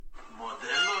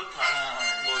Modelo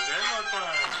time. Modelo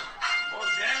time.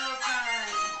 Modelo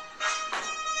time.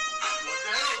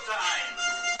 Modelo time.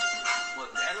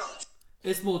 Modelo.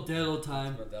 It's Modelo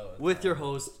time with time. your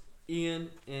host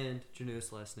Ian and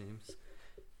Janu's last names.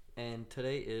 And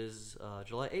today is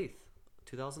July 8th,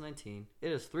 2019.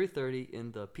 It is 3:30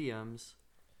 in the PMs,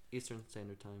 Eastern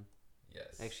Standard Time.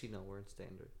 Yes. Actually, no, we're in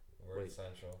Standard. We're in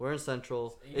Central. We're in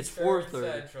Central. It's Eastern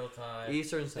 4:30. Central time.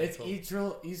 Eastern It's Central.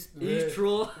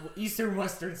 Eastern,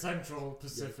 Western, Central,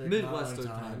 Pacific, Midwestern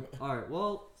Mountain time. Alright,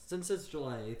 well, since it's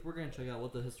July 8th, we're going to check out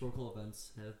what the historical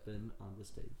events have been on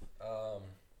this date.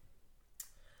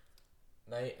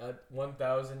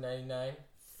 1099,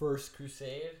 First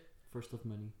Crusade. First of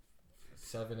many.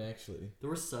 7 actually. There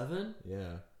were 7?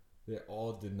 Yeah, they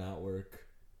all did not work.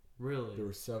 Really? There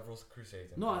were several. Several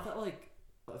crusades. No, I thought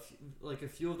a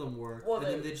few of them worked, Well, and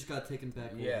then they just got taken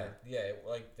back Yeah, over. yeah,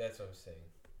 like that's what I'm saying.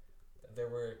 There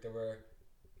were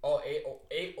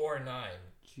eight or 9.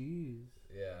 Jeez.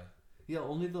 Yeah. Yeah,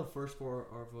 only the first 4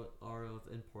 are of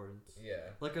importance.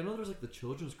 Yeah. Like, I know there's, like, the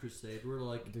Children's Crusade, where,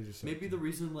 like, They just maybe the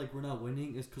reason, like, we're not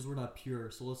winning is because we're not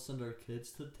pure, so let's send our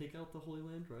kids to take out the Holy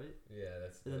Land, right? Yeah,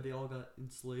 that's And then they all got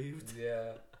enslaved.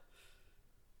 Yeah.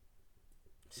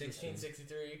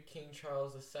 1663, King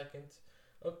Charles II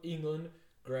of England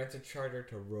grants a charter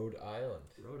to Rhode Island.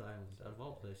 Rhode Island, out of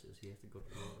all places, he has to go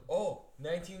to Rhode. Oh,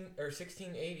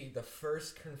 1680, the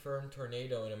first confirmed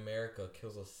tornado in America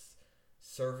kills a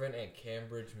servant at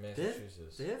Cambridge,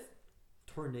 Massachusetts. They have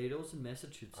tornadoes in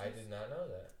Massachusetts? I did not know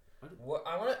that. What?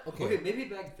 I want to. Okay, maybe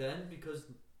back then, because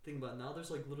think about it, now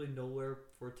there's like literally nowhere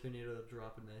for a tornado to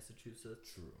drop in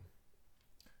Massachusetts. True.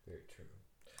 Very true.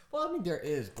 Well, I mean there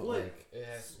is, but like It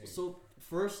has to be. So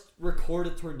first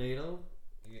recorded tornado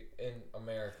In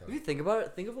America. if you think about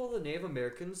it, think of all the Native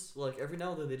Americans. Like every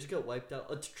now and then they just get wiped out.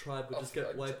 A tribe would just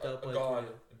get wiped out by a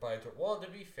tornado. Well, to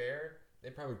be fair, they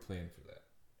probably planned for that.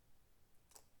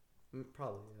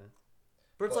 Probably, yeah.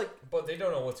 But it's like, but they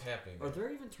don't know what's happening. are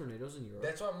there even tornadoes in Europe?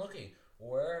 That's what I'm looking.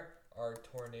 Where are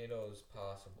tornadoes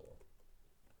possible?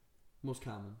 Most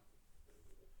common.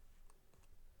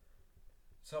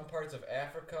 Some parts of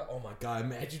Africa. Oh my God,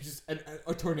 imagine just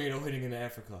a tornado hitting in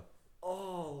Africa.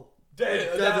 Oh, God.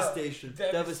 devastation.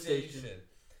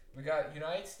 We got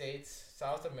United States,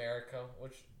 South America,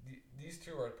 which these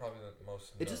two are probably the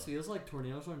most. It just feels like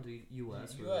tornadoes are in the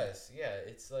U.S. really. U.S. Yeah,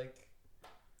 it's like.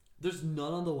 There's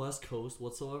none on the West Coast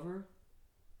whatsoever.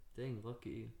 Dang,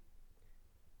 lucky.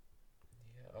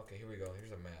 Yeah. Okay, here we go.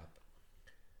 Here's a map.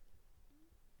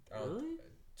 Really?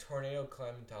 Tornado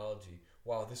climatology.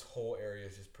 Wow, this whole area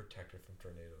is just protected from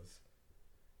tornadoes.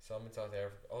 Some in South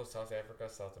Africa. Oh, South Africa,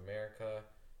 South America,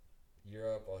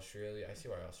 Europe, Australia. I see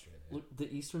why Australia. Look,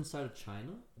 the eastern side of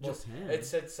China? Well, Japan. it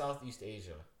said Southeast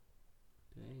Asia.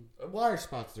 Dang. Water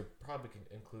spouts are probably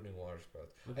including water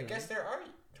spouts. Okay. I guess there are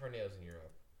tornadoes in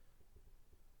Europe.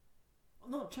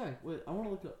 No, check. Wait, I want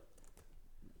to look up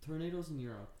tornadoes in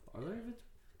Europe. Are there even?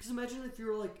 Because imagine if you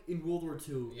were like in World War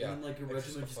II Yeah, and like your it's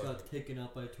regiment just just a got taken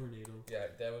out by a tornado Yeah,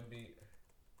 that would be.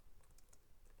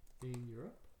 in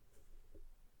Europe.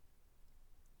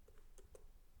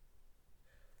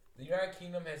 The United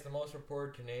Kingdom has the most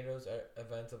reported tornadoes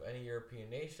events of any European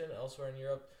nation. Elsewhere in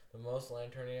Europe, the most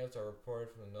land tornadoes are reported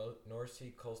from the North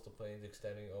Sea coastal plains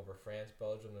extending over France,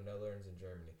 Belgium, the Netherlands, and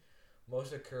Germany.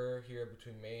 Most occur here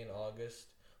between May and August,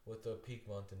 with the peak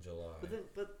month in July.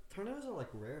 But tornadoes are like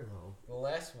rare though. The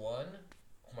last one,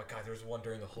 oh my God, there was one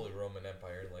during the Holy Roman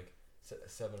Empire in like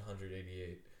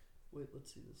 788. Wait,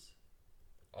 let's see this.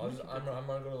 I'm gonna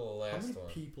go to the How last many one.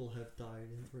 people have died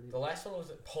in tornadoes? The last one was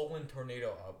a Poland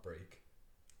tornado outbreak.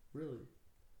 Really?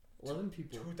 11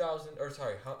 people. 2000, or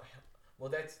sorry, well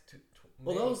that's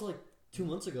Well, that was like 2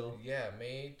 months ago. Yeah,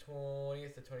 May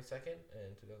 20th to 22nd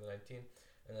in 2019.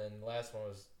 And then the last one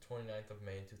was 29th of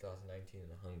May in 2019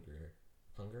 in Hungary.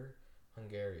 Hungry?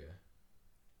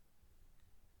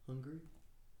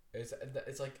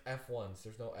 It's like F1s.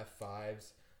 There's no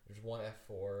F5s. There's one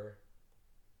F4.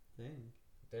 Dang.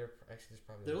 They're actually there's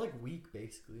probably They're like weak,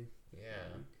 basically.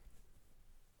 yeah. Weak.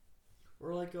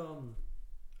 Or like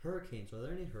hurricanes. Are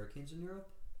there any hurricanes in Europe?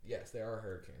 Yes, there are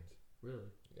hurricanes. Really?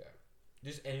 Yeah.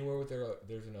 Just anywhere with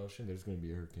There's an ocean. There's going to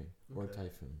be a hurricane or a Okay.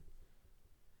 typhoon.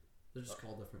 They're just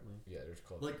called differently. Yeah, there's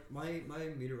called Like my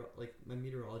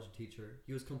meteorology teacher,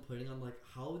 he was complaining on like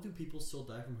how do people still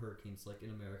die from hurricanes like in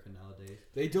America nowadays?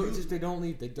 They don't. They don't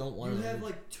leave. They don't want You to. have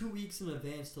like 2 weeks in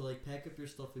advance to like pack up your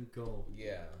stuff and go.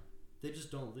 yeah. They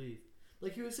just don't leave.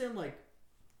 Like he was saying, like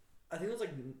I think it was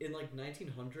like in like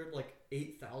 1900, like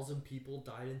 8,000 people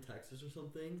died in Texas or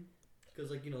something.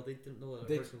 because like they didn't know that a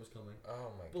They- hurricane was coming.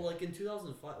 Oh my But god. like in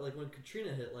 2005, like when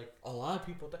Katrina hit, like A lot of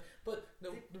people died. But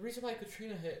the reason why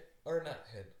Katrina hit, or not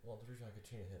hit, well, the reason why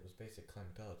Katrina hit was basic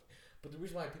climatology. But the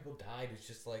reason why people died is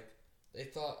just like, they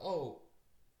thought, oh,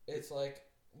 it's like,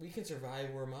 we can survive,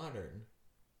 we're modern.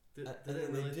 did, Uh, did and they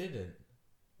then really? they didn't.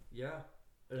 Yeah,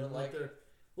 But, and like- like they're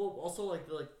well, also like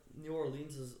New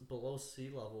Orleans is below sea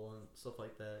level and stuff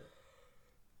like that.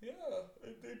 Yeah,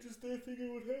 they just didn't think it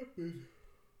would happen.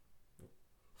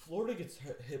 Florida gets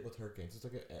hit with hurricanes. It's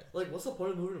like a... Like, what's the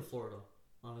point of moving to Florida?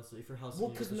 Honestly, if your house. Well,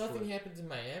 is because destroyed? nothing happens in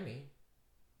Miami.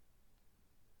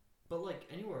 But like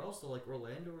anywhere else, though, like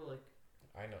Orlando or like.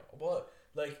 I know. Well,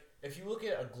 like, if you look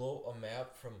at a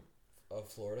map of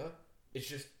Florida, it's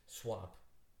just swamp.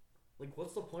 Like,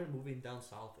 what's the point of moving down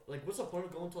south? Like, what's the point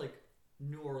of going to like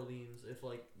New Orleans if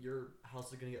like your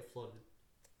house is gonna get flooded?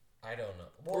 I don't know.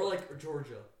 Or like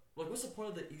Georgia. Like, what's the point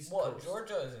of the East Well, Coast?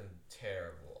 Georgia isn't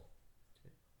terrible.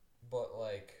 But,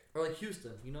 like... Or like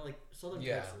Houston, like southern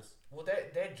Yeah. Texas. Well,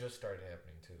 that just started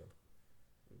happening, too.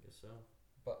 I guess so.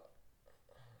 But...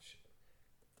 Oh, shit.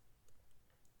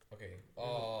 Okay.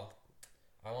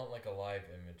 I want, like, a live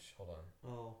image. Hold on.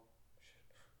 Oh,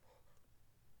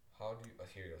 How do you...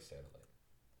 here you go, satellite.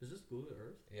 is this Google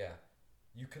Earth? Yeah.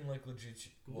 You can, like, legit...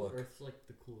 Google Look. Earth's like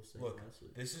the coolest thing, Look. honestly.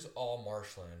 This is all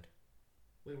marshland.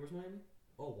 Wait, where's Miami?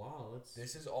 Oh wow, that's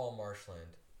This is all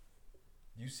marshland.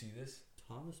 You see this?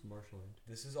 Thomas Marshland.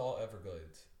 This is all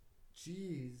Everglades.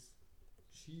 Jeez.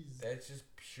 That's just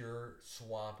pure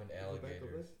swamp and Go back a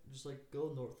alligators. bit. Just like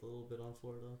go north a little bit on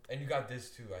Florida. And you got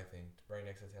this too, I think, right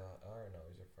next to Tallahassee. Oh no,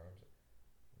 these are farms.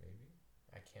 Maybe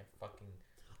I can't fucking.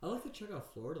 I like to check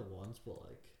out Florida once, but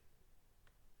like,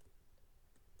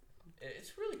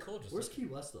 It's really cool. Just where's look- Key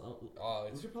West though? Oh,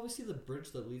 We it's could probably see the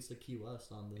bridge that leads to Key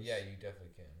West on this. yeah, you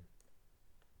definitely can.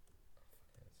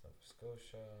 That's Nova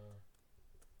Scotia.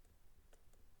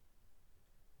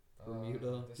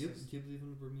 Bermuda. This Do you is, believe in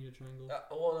the Bermuda Triangle?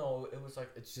 well, no, it was like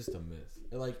It's just a myth.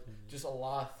 Like, just a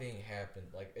lot of thing happened.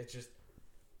 Like it's just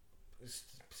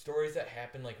stories that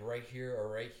happen like right here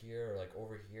or like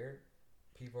over here.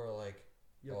 People are like,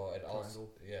 Yep, oh, it also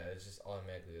triangle. yeah, it's just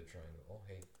automatically a triangle. Oh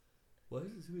hey, Why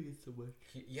is this movie so much?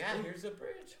 yeah, Oh. here's the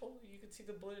bridge. Holy, you can see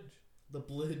the bridge. The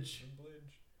bridge. The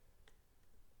bridge.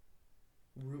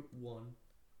 Route 1.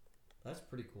 That's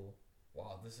pretty cool.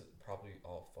 Wow, this is probably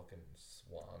all fucking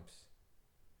swamps.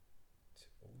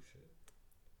 Oh shit.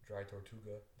 Dry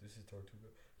Tortuga. This is Tortuga.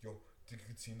 Yo, you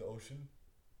can see in the ocean?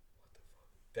 What the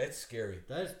fuck? That's scary.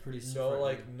 That is pretty No, frightening.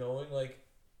 like knowing like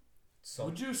some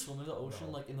Would you swim in the ocean,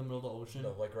 No. like in the middle of the ocean?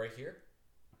 no, like right here?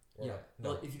 Or Yeah. not?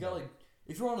 No. Like, if you got like,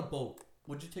 if you're on a boat,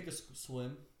 would you take a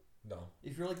swim? no.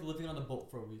 If you're like living on a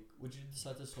boat for a week, would you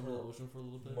decide to swim in the Pro- ocean for a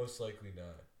little bit? Most likely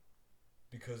not.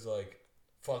 Because like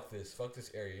fuck this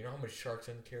area. You know how much sharks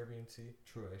in the Caribbean Sea?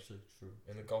 True, actually, true.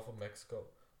 In the Gulf of Mexico?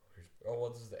 Oh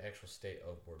well, this is the actual state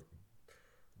of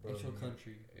Actual Bermuda.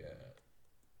 country. Yeah.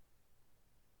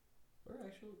 Or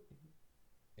actually,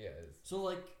 Yeah, it's so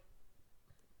like,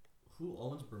 who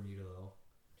owns Bermuda though?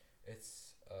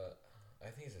 I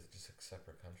think it's just a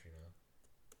separate country now.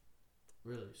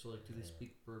 Really? So like, do they Yeah.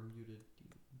 speak Bermudese?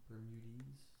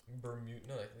 Bermuda.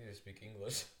 No, I think they speak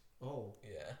English. Oh,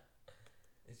 Yeah.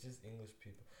 It's just English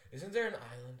people. Isn't there an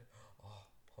island? Oh,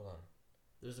 hold on.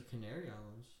 there's the Canary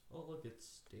Islands. Oh look,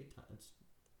 it's daytime. It's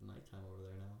nighttime over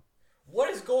there now. What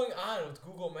is going on with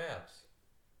Google Maps?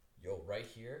 Yo, right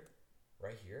here.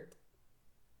 is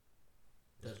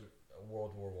Desert.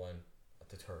 World War One.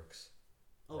 The Turks.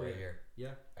 Oh right yeah. here.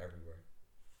 Yeah. Everywhere.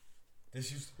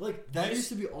 This used. Like that This- used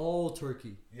to be all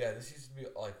Turkey. Yeah, this used to be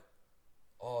like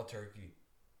all Turkey.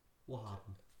 What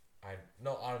happened?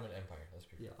 No, Ottoman Empire. Let's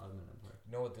be. Yeah, Ottoman Empire.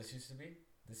 You know what this used to be?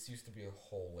 This used to be a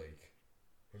whole lake.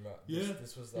 Remember? Yeah.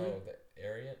 This was Yeah. the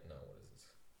area. No, what is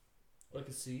this? Like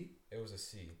a sea. It was a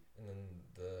sea, and then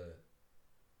the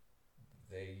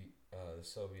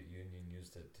Soviet Union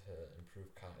used it to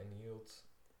improve cotton yields,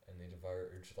 and they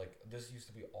diverged. Like this used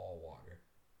to be all water.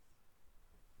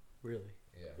 Really?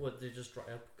 Yeah. What, they just dry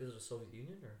up because of the Soviet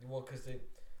Union, or? Well, because they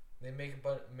made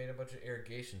a bunch of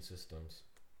irrigation systems,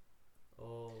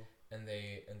 Oh. and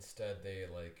they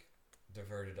like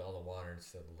diverted all the water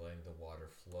instead of letting the water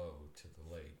flow to the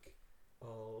lake.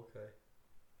 Oh, okay.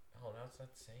 Oh, now it's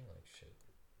not saying like shit.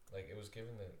 Like it was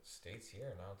given the states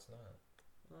here, now it's not.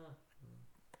 Ah.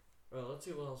 Well, let's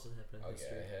see what else is happening. Oh in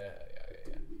history.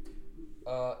 yeah.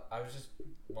 I was just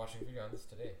watching a video on this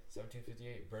today.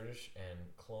 1758, British and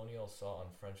colonial assault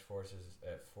on French forces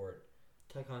at Fort.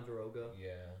 Ticonderoga.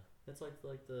 Yeah. That's like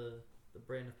the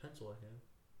brand of pencil I have.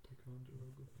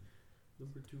 Ticonderoga.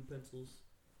 Number 2 pencils.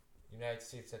 United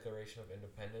States Declaration of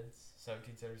Independence,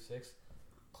 1776.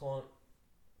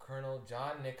 Colonel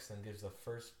John Nixon gives the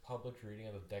first public reading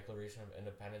of the Declaration of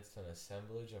Independence to an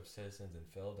assemblage of citizens in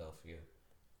Philadelphia.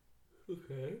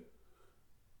 Okay.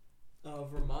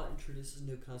 Vermont introduces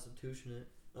new constitution,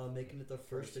 making it the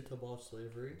first state to abolish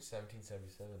slavery.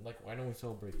 1777. Like, why don't we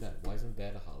celebrate that? Why isn't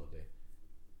that a holiday?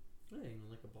 Hey,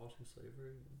 like abolishing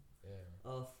slavery.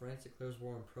 Yeah. France declares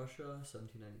war on Prussia,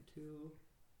 1792.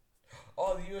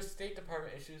 Oh, the U.S. State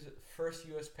Department issues first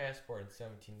U.S. passport in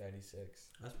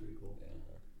 1796. That's pretty cool. Yeah.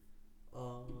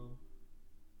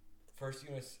 First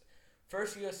U.S.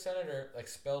 senator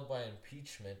expelled by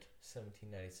impeachment,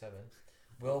 1797.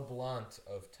 Will Blount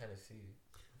of Tennessee.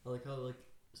 I like how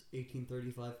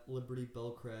 1835 Liberty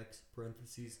Bell cracks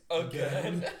parentheses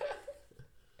Again.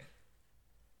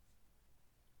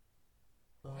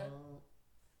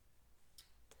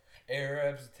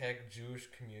 Arabs attacked Jewish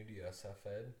community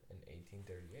Safed in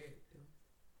 1838.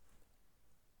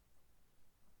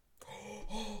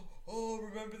 Oh,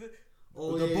 remember the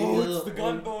boats, the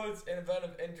gunboats, and event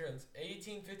of entrance.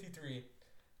 1853,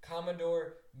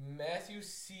 Commodore Matthew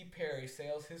C. Perry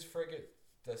sails his frigate,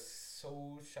 the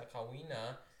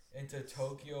Soshikawina, into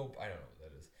Tokyo. I don't know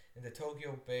what that is. Into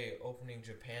Tokyo Bay, opening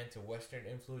Japan to Western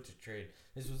influence trade.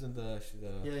 This was in the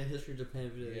History of Japan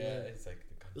video. Yeah, it's like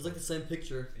it was like the same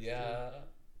picture. Yeah.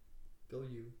 Go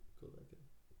back in.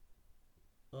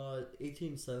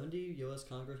 1870, U.S.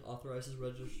 Congress authorizes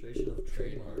registration of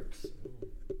trademarks.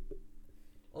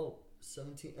 Oh,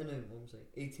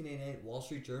 1888, Wall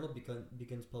Street Journal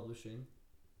begins publishing.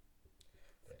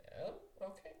 Yeah,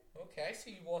 okay, I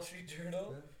see Wall Street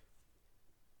Journal.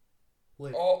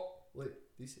 Yeah. Wait,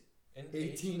 these in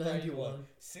 1891.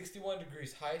 61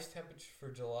 degrees, highest temperature for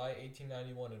July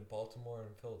 1891 in Baltimore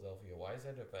and Philadelphia. Why is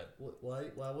that event?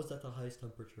 Why was that the highest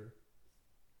temperature?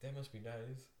 That must be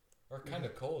nice. Or kind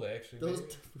of cold, actually. That was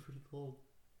maybe. pretty cold.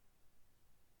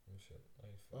 Oh, shit.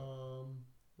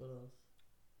 What else?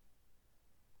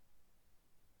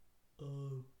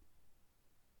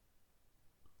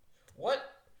 What?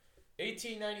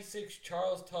 1896,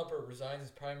 Charles Tupper resigns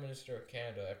as Prime Minister of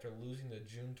Canada after losing the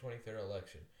June 23rd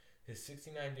election. His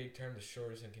 69-day term, the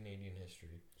shortest in Canadian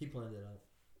history. He planned it out.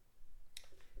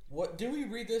 What did we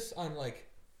read this on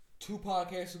 2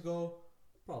 podcasts ago?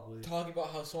 Probably. Talking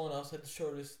about how someone else had the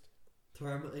shortest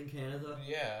term in Canada?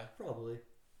 Yeah. Probably.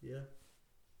 Yeah.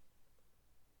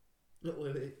 No,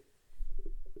 wait.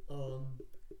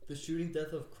 The shooting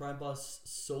death of crime boss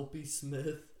Soapy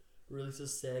Smith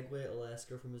releases Sagway,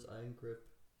 Alaska from his iron grip.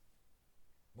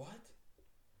 What?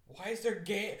 Why is there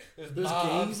There's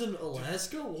gangs in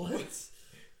Alaska? What?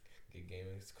 Good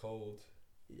gaming. It's cold.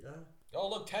 Yeah. Oh,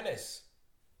 look, tennis.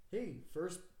 Hey,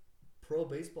 first pro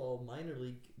baseball minor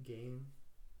league game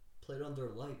played under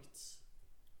lights.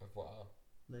 Wow.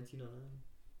 1909.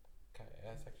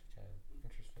 That's actually kind of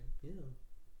interesting. Yeah.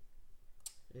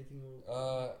 Anything?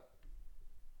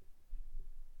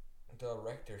 The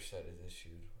Rector set is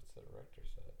issued. What's the Rector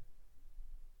set?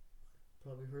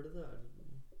 Probably heard of that.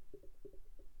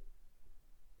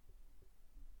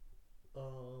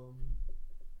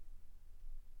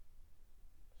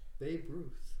 Babe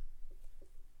Ruth.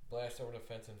 Blast over the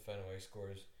fence in Fenway,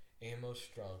 scores Amos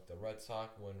Strunk. The Red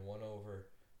Sox win 1-0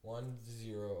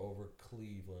 over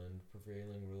Cleveland.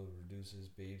 Prevailing rule reduces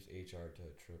Babe's HR to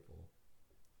a triple.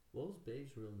 What was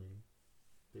Babe's real name?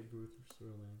 Babe Ruth's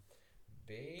real name.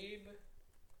 Babe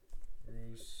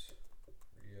Ruth's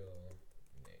real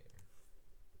name.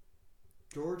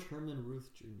 George Herman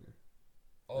Ruth Jr.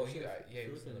 Oh, Actually, he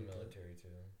was in the like military too.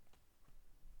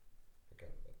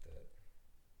 Forgot about that.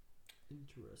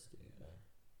 Interesting. Yeah.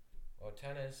 Oh,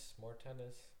 tennis. More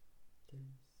tennis.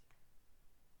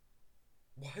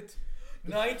 What?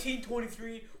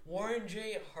 1923, Warren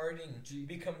J. Harding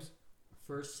becomes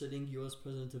first sitting U.S.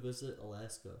 president to visit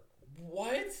Alaska.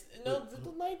 What? No,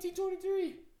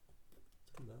 1923.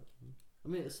 I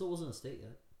mean, it still wasn't a state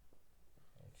yet.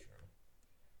 Oh, true.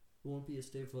 It won't be a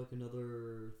state for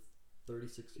another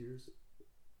 36 years.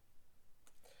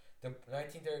 The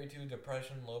 1932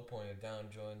 depression low point of Dow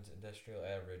Jones Industrial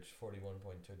Average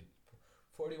 41.22.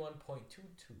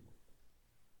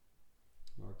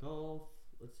 Mark off.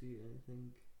 Let's see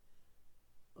anything.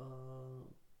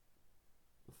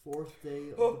 Fourth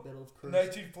day of the Battle of Kursk.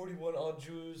 1941, all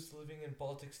Jews living in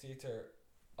Baltic states are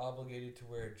obligated to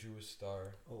wear a Jewish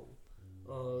star.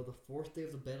 The fourth day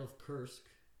of the Battle of Kursk.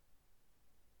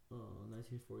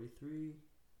 1943.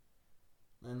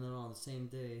 And then on the same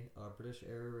day, British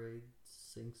air raid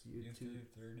sinks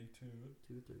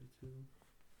U-232.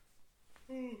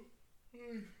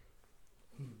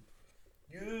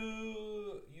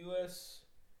 U.S.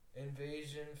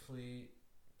 invasion fleet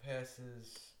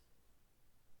passes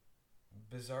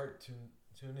Bizerte,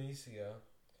 Tunisia,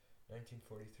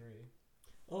 1943.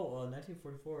 Oh,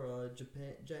 1944.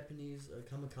 Japanese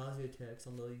kamikaze attacks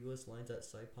on the U.S. lines at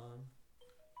Saipan.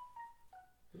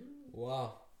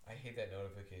 Wow. I hate that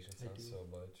notification I sound do. so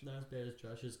much. Not as bad as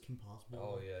Josh's Kim Possible.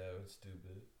 Oh yeah, that was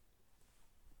stupid.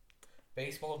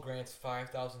 Baseball grants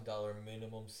 $5,000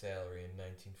 minimum salary in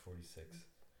 1946.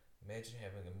 Imagine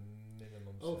having a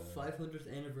minimum Oh, salary. 500th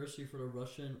anniversary for the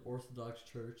Russian Orthodox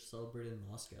Church celebrated in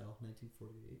Moscow,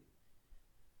 1948.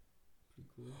 Pretty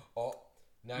cool. Oh,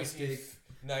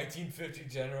 1950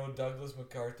 General Douglas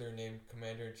MacArthur named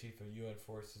Commander-in-Chief of UN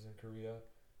forces in Korea.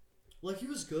 Like, he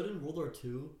was good in World War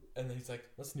II. And then he's like,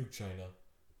 let's nuke China.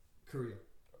 Korea.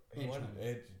 He And won- China.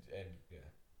 and yeah.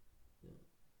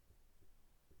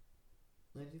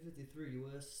 1953,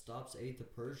 U.S. stops aid to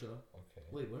Persia. Okay.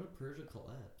 Wait, when did Persia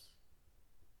collapse?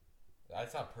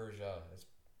 That's not Persia. It's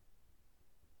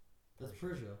That's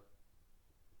Persia.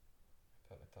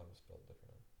 I thought it was spelled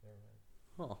differently. Never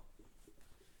mind. Huh.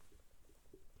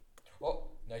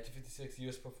 Oh, 1956,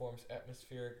 U.S. performs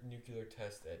atmospheric nuclear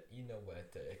test at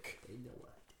Eniwetok. You know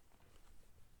what?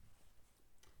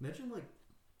 Imagine, like,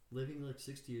 living, like,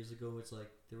 60 years ago, it's like,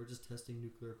 they were just testing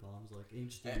nuclear bombs, like, and you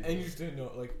just didn't And know. you just didn't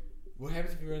know, like, what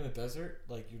happens if you're in the desert?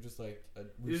 Like, you're just like,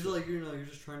 You're just like, you know, you're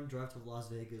just trying to drive to Las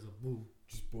Vegas, and boom.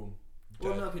 just boom.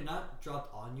 Well, Dead. no, okay, not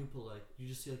dropped on you, but like you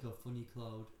just see like a funny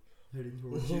cloud heading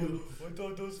towards you. What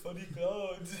are those funny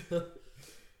clouds?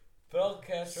 Fidel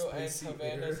Castro and Spicy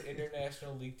Havana's air.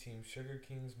 International League team, Sugar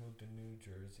Kings, moved to New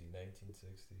Jersey,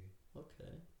 1960.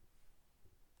 Okay.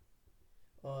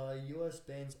 U.S.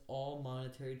 bans all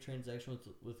monetary transactions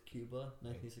with Cuba,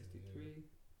 1963.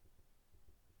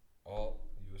 All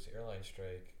U.S. airline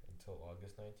strike until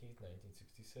August 19th,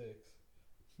 1966.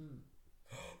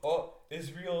 Oh,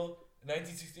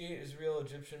 1968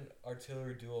 Israel-Egyptian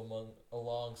artillery duel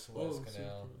along Suez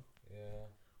Canal. Yeah.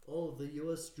 Oh, the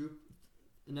U.S. troop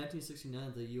in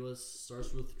 1969. The U.S.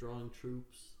 starts withdrawing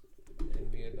troops. In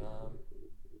Vietnam.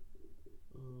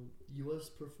 U.S.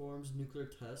 performs nuclear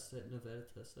tests at Nevada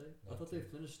Test Site. I thought they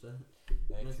finished that.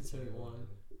 1971. 1971.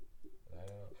 I don't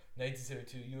know.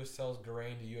 1972, U.S. sells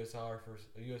grain to USSR for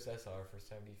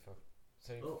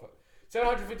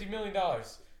 $750 million.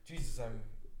 Jesus,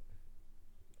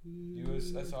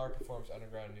 USSR performs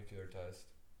underground nuclear test.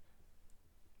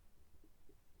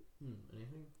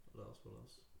 Anything? What else? What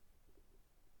else?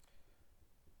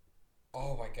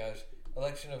 Oh my gosh.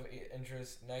 Election of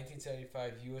interest.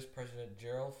 1975, U.S. President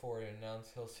Gerald Ford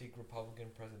announced he'll seek Republican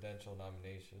presidential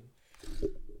nomination.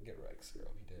 Get Rex,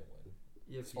 girl. He didn't win.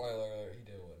 Yeah. Spoiler alert, he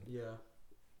didn't win. Yeah.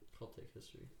 I'll take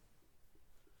history.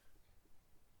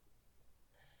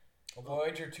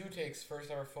 Voyager 2 takes first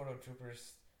ever photo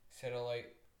troopers satellite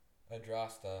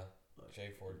Adrasta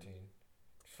J-14.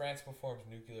 France performs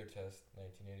nuclear test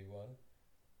 1981.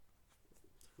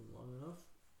 Long enough.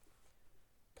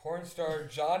 Porn star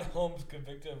John Holmes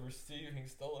convicted of receiving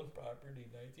stolen property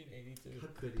 1982. How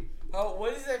could he?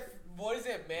 What does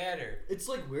that matter? It's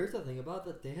like weird to think about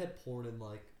that they had porn in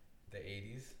like The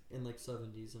 80s?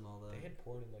 70s and all that. They had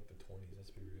porn in like the 20s, let's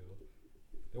be real.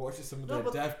 They're watching some of No, that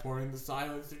but- death porn in the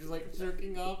silence. They're just like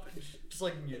jerking up. Just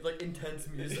like intense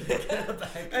music in the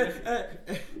background.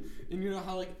 And you know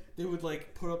how like they would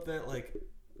like put up that like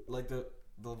the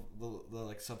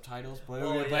like subtitles, but it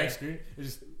would be a black screen. It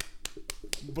just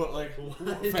but like It's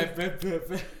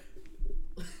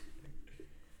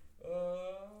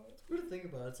weird to think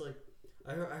about. It's like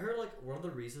I heard like one of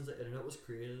the reasons the internet was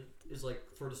created is like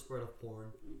for the spread of porn.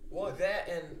 Well, that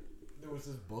and there was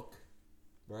this book,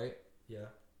 right? Yeah.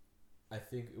 I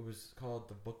think it was called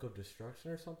The Book of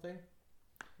Destruction or something.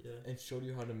 Yeah. And showed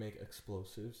you how to make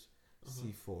explosives,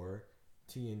 C4,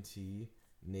 TNT,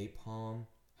 napalm,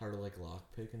 how to like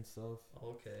lockpick and stuff.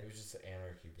 Okay. it was just an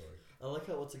anarchy book. I like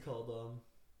how what's it called?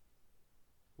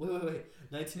 Wait.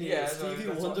 1988. Yeah, Stevie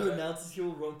that's Wonder what- announces he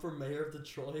will run for mayor of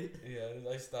Detroit. Yeah,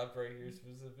 I stopped right here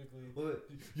specifically. Wait.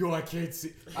 Yo, I can't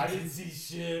see. I didn't see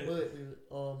shit. Wait.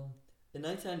 In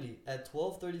 1990, at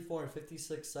 12:34 and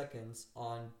 56 seconds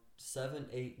on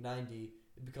 7/8/90,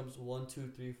 it becomes 1, 2,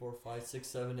 3, 4, 5, 6,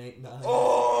 7, 8, 9.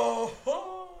 Oh,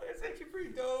 that's actually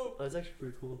pretty dope. That's actually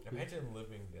pretty cool. Too. Imagine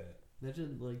living that.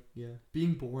 Imagine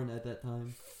being born at that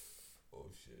time. Oh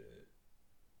shit.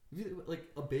 Like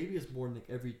a baby is born like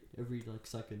every like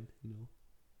second, you know.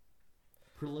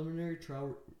 Preliminary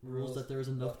trial rules that there is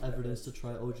enough evidence to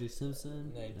try O.J.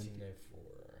 Simpson. 1994.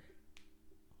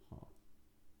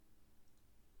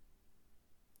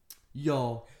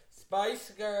 Yo,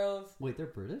 Spice Girls. wait, they're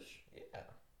British? Yeah.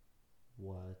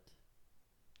 What?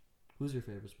 Who's your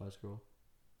favorite Spice Girl?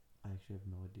 I actually have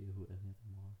no idea who any of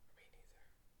them are. Me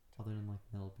Other than like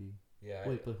Mel B. neither. Yeah.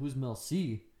 Wait, but who's Mel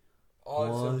C? Oh,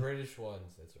 it's What? the British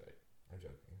ones. That's right. I'm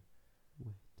joking.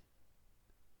 Wait.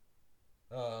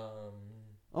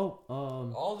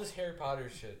 All this Harry Potter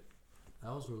shit.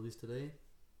 That was released today.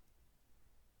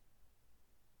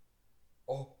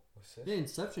 Oh, what's this? Yeah,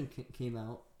 Inception came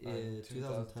out in 2010.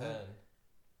 2010.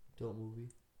 Dope movie.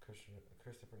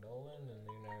 Christopher Nolan and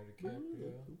Leonardo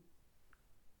DiCaprio.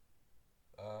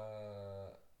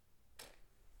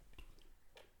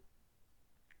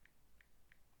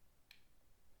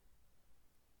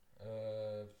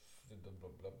 Blah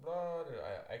blah blah.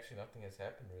 Actually, nothing has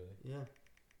happened really. Yeah.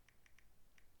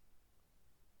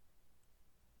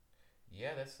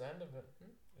 Yeah, that's the end of it.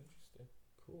 Interesting.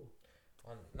 Cool.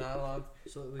 Not a lot.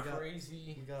 So we got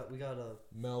Crazy. we got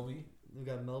Melby. we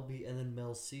got Mel B and then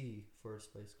Mel C for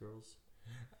Spice Girls.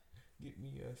 Get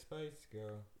me a Spice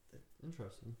Girl.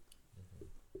 Interesting.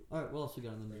 All right, what else we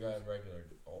got in the We news? got regular.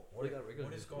 Oh, We got regular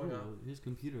what is news. going on? His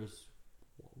computer's.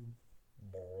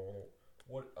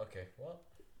 What? Okay, well,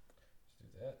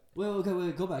 let's do that.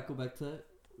 Wait. Go back to that.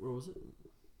 Where was it?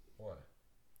 What?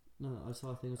 No, I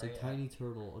saw a thing. It was like tiny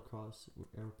turtle across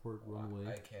airport runway.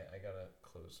 I can't. I gotta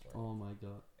close my. Oh my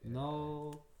god! Yeah.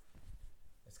 No.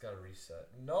 It's gotta reset.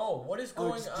 No, what is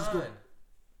going just on? go-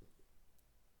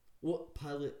 What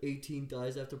pilot 18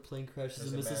 dies after plane crashes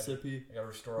Doesn't in matter. Mississippi? I gotta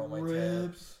restore all my Rip.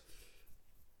 tabs.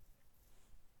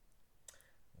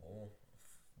 Oh,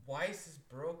 why is this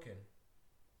broken?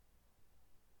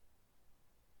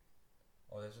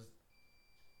 Oh, that's just.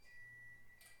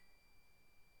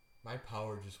 My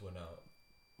power just went out.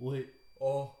 Wait.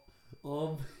 Oh.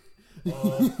 Um.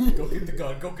 Go get the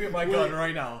gun. Go get my Wait. gun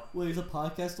right now. Wait, is the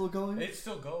podcast still going? It's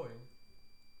still going.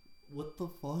 What the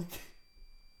fuck?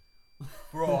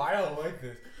 Bro, I don't like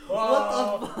this.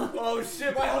 What the fuck? Oh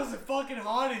shit, my house is fucking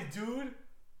haunted, dude.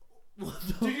 What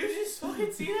the? Did you just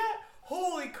fucking see that?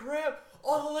 Holy crap.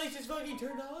 All the lights just fucking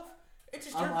turned off? It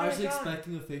just turned I'm back honestly on.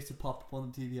 expecting a face to pop up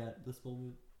on the TV at this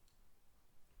moment.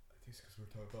 I think it's because we're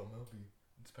talking about Melby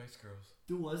and Spice Girls.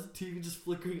 Dude, why is the TV just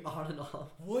flickering on and off?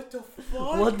 What the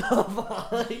fuck? What the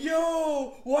fuck?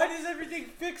 Yo, why does everything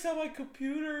fix on my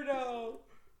computer now?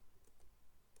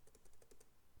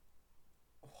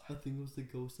 I think it was the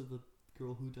ghost of the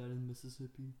girl who died in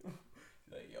Mississippi.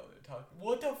 Like, yo, they're talking.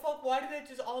 What the fuck? Why did that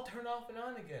just all turn off and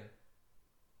on again?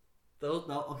 That was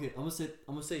now okay. I'm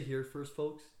gonna say here first,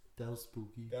 folks. That was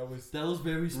spooky. That was That was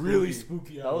very spooky. really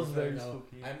spooky. That was right very now.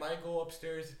 spooky. I might go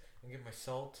upstairs and get my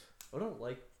salt. I don't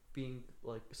like being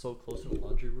like so close to the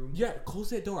laundry room. Yeah,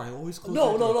 close that door. I always close.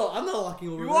 No, that door. no. I'm not walking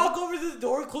over. You there. walk over to the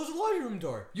door, close the laundry room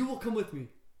door. You will come with me.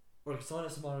 Or someone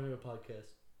has to monitor the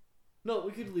podcast. No,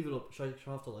 we could leave it open. Should I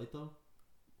turn off the light though?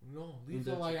 No, In leave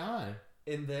the there. light on.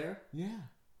 In there? Yeah.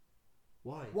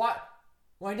 Why? What?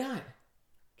 Why not?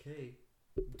 Okay.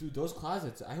 Dude, those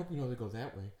closets. I hope you know they go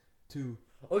that way too.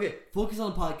 Okay. Focus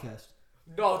on the podcast.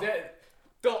 No,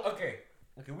 okay.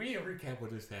 Okay, we need to recap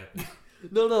what just happened.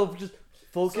 No. Just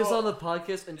focus So- on the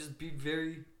podcast and just be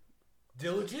very.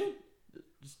 Diligent?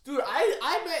 Dude,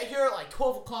 I met here at like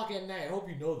 12 o'clock at night. I hope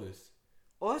you know this.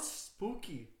 Oh, that's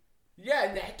spooky. Yeah,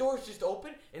 and that door's just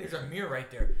open, and there's a mirror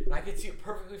right there. And I can see it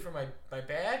perfectly from my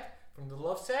bag, from the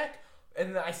love sack,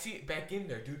 and then I see it back in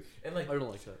there, dude. And like, I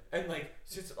don't like that. and like,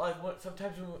 just like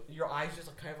sometimes when your eyes just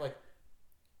like kind of like,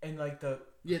 and like the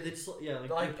Yeah, they just like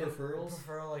like your peripherals.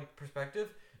 peripheral like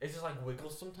perspective, it just like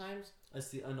wiggles sometimes, I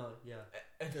see. I know. Yeah.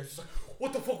 and they're just like,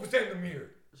 what the fuck was that in the mirror?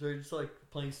 So you're just like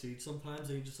playing Siege sometimes,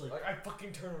 and you just like Like I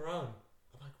fucking turn around.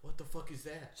 I'm like, what the fuck is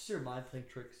that? just your mind playing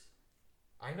tricks.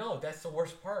 I know that's the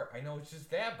worst part. I know it's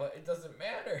just that, but it doesn't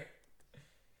matter.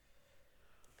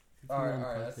 All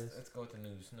right. Let's go with the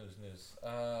news.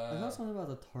 I got something about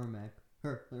the tarmac.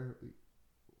 Her.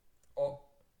 Oh,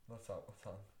 what's up?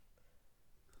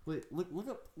 Wait, look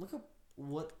up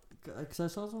what? Because I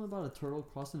saw something about a turtle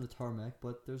crossing the tarmac,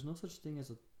 but there's no such thing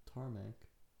as a tarmac.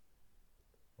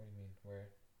 What do you mean? Where?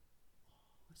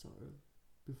 I saw it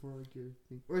before like your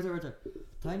thing. Right there.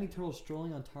 Tiny turtle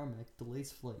strolling on tarmac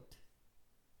delays flight.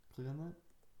 Click on that.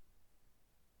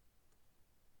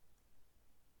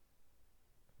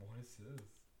 What is this?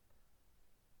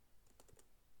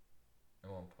 I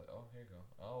won't play. Oh, here you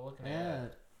go. Oh, look at that.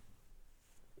 Ad.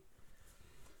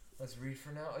 Let's read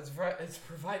for now. It's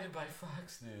provided by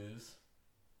Fox News.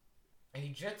 A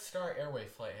Jetstar Airway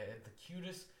flight had the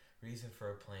cutest reason for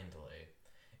a plane delay.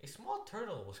 A small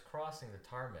turtle was crossing the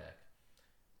tarmac.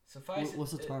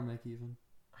 What's a tarmac even?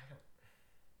 I don't.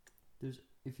 There's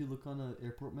if you look on an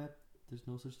airport map, there's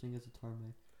no such thing as a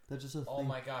tarmac. That's just a Oh thing.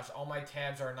 my gosh! All my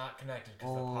tabs are not connected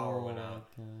because the power went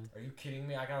out. God. Are you kidding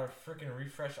me? I gotta freaking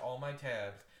refresh all my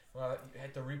tabs. Well, I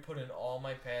had to re-put in all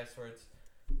my passwords.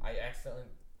 I accidentally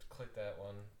clicked that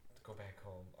one to go back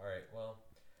home. Alright, well.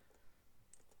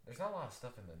 There's not a lot of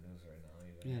stuff in the news right now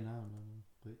either. Yeah, no.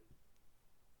 Wait.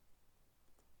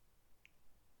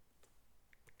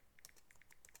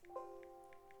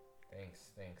 Thanks.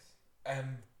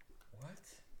 What?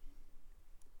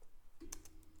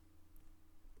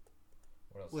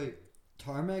 What else? Wait,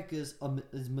 tarmac is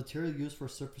material used for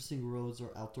surfacing roads or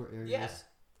outdoor areas. Yeah.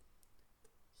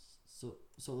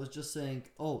 So it's just saying,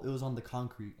 oh, it was on the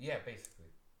concrete, Yeah, basically.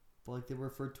 but like they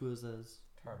referred to it as.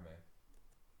 Tarmac.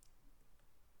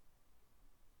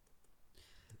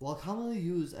 While commonly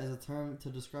used as a term to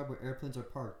describe where airplanes are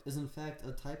parked, is in fact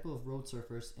a type of road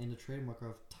surface and a trademark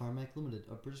of Tarmac Limited,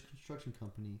 a British construction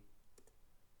company.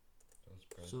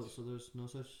 Those So Brits. there's no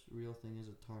such real thing as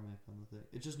a tarmac on the thing.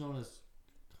 It's just known as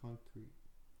concrete.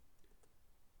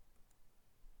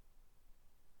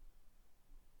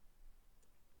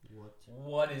 What?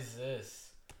 What is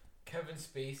this? Kevin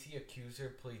Spacey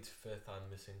accuser pleads fifth on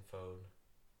missing phone.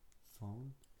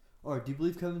 Phone? Or do you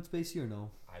believe Kevin Spacey or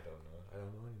no? I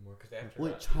don't know anymore because after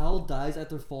Wait, that. child dies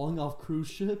after falling off cruise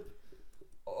ship?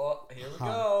 Oh, here we Huh.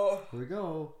 go. Here we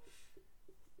go.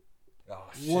 Oh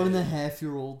shit.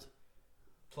 1.5-year-old.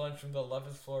 Plunged from the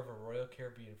 11th floor of a Royal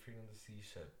Caribbean Freedom of the Sea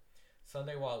ship.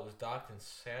 Sunday, while it was docked in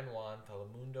San Juan,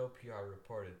 Telemundo PR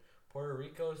reported. Puerto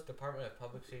Rico's Department of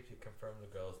Public Safety confirmed the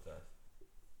girl's death.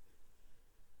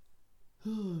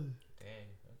 Dang,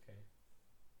 okay.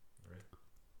 Rip.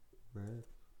 Red.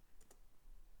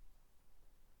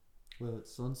 Wait,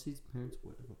 Sunseed's parents'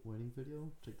 wedding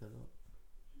video? Check that out.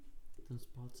 Then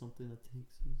spot something that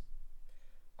takes his.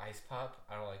 Ice Pop?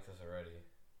 I don't like this already.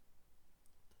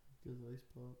 His ice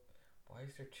pop. Why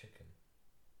is there chicken?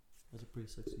 That's a pretty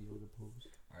sexy yoga pose.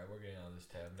 Alright, we're getting on this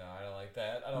tab now. I don't like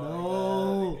that. I don't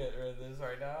No. like that. Get rid of this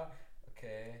right now.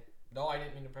 Okay. No, I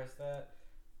didn't mean to press that.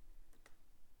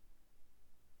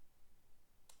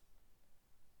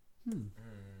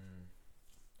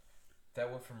 That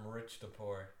went from rich to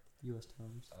poor. U.S.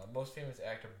 Times. Most famous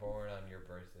actor born on your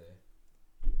birthday.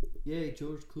 Yay,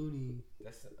 George Clooney.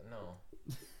 That's no.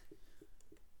 It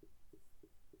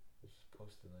was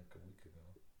posted like a week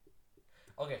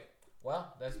ago. Okay,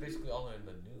 well, that's basically all in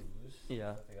the news. Yeah.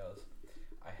 Nothing else.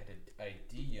 I had an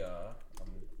idea.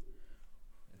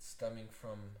 It's stemming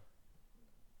from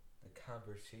the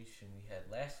conversation we had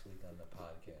last week on the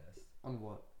podcast. On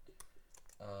what?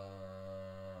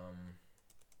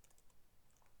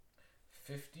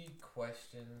 50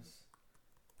 questions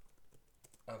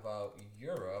about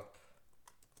Europe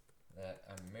that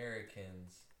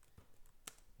Americans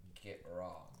get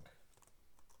wrong.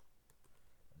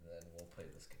 And then we'll play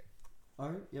this game.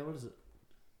 Alright, yeah, what is it?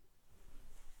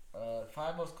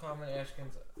 5 most common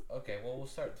questions. Okay, well, we'll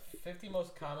start. 50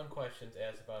 most common questions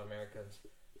asked about Americans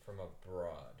from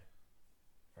abroad.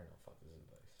 Or no, fuck, this is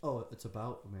advice. Oh, it's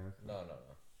about America. No.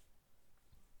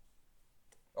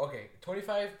 Okay,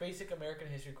 25 basic American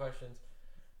history questions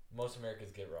most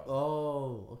Americans get wrong.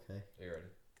 Oh, okay. Are you ready?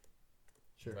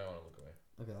 Sure. You might want to look away.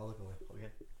 Okay, I'll look away.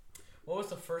 Okay. What was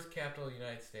the first capital of the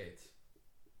United States?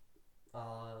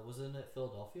 Wasn't it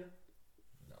Philadelphia?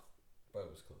 No, but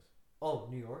it was close. Oh,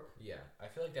 New York? Yeah, I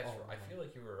feel like that's. Oh, I feel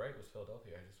like you were right. It was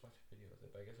Philadelphia. I just watched a video of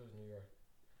it, but I guess it was New York.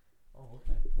 Oh,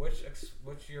 okay.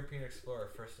 Which European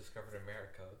explorer first discovered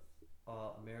America?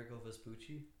 Amerigo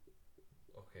Vespucci?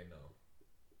 Okay, no.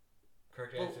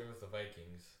 Correct Well- answer was the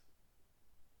Vikings.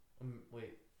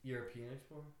 Wait, European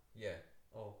explorer? Yeah.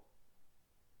 Oh.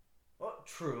 Oh,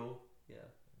 true. Yeah.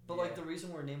 But Yeah. like the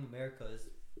reason we're named America is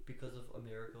because of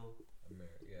Amerigo.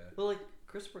 Yeah. But like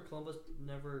Christopher Columbus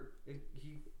never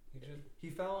He just he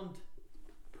found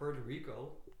Puerto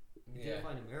Rico. He didn't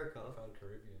find America. found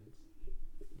Caribbeans.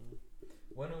 Mm.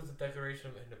 When was the Declaration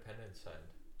of Independence signed?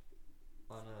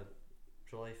 On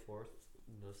July 4th,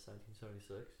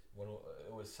 1776. When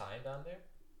it was signed on there?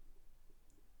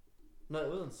 No, it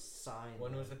wasn't signed.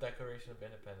 When was the Declaration of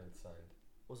Independence signed?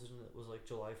 It was like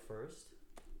July 1st?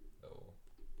 No.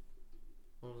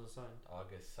 When was it signed?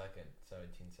 August 2nd,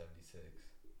 1776.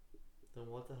 Then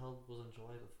what the hell was on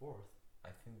July the 4th? I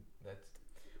think that's.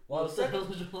 While Well, the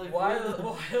second, July while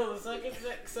 4th?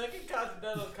 the second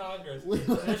Continental Congress Wait,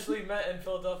 initially met in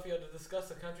Philadelphia to discuss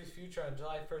the country's future on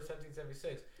July 1st,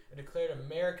 1776, and declared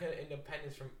American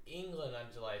independence from England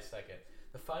on July 2nd.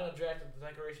 The final draft of the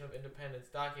Declaration of Independence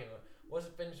document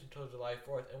wasn't finished until July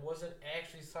 4th and wasn't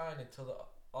actually signed until the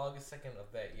August 2nd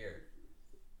of that year.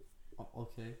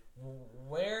 Okay.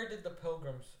 Where did the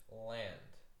Pilgrims land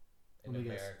in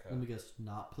America? Let me guess.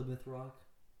 Not Plymouth Rock?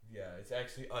 Yeah, it's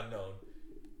actually unknown.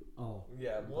 Oh.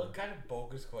 Yeah, what kind of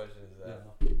bogus question is that?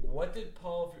 Yeah. What did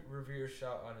Paul Revere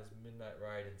shout on his midnight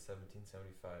ride in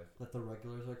 1775? That the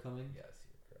regulars are coming? Yes,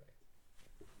 you're correct.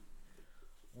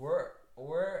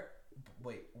 Where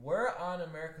Wait, where on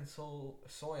American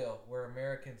soil were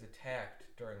Americans attacked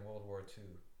during World War II?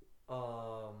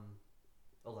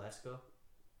 Alaska.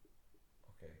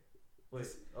 Okay. Wait,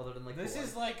 other than like This Hawaii?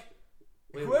 is like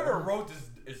Wait, whoever what? wrote this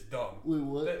is dumb. Wait,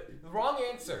 what? The wrong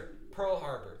answer. Pearl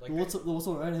Harbor. Like what's the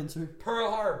right answer? Pearl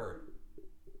Harbor.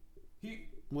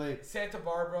 Wait. Santa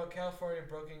Barbara, California,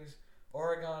 Brookings,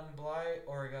 Oregon, Bly,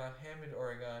 Oregon, Hammond,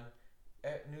 Oregon,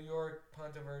 at New York,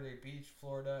 Ponte Verde Beach,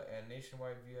 Florida, and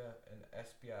nationwide via an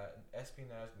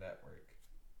espionage network.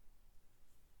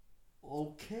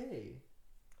 Okay.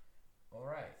 All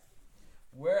right.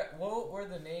 What were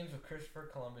the names of Christopher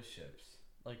Columbus ships?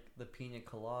 Like the Pina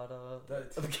Colada.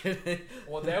 That's- I'm kidding.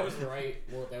 Well, that was right.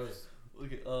 Well, that was.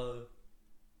 Okay.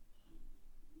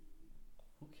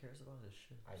 Who cares about his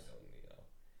shit? I don't know.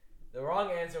 The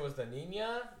wrong answer was the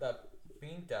Nina, the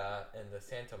Pinta, and the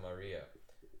Santa Maria.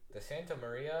 The Santa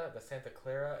Maria, the Santa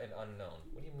Clara, and unknown.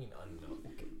 What do you mean unknown?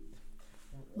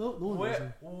 No one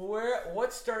knows.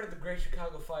 What started the Great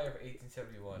Chicago Fire of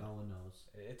 1871? No one knows.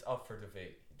 It's up for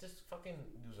debate. Just fucking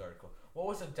news article. What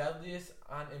was the deadliest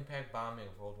on-impact bombing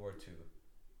of World War II?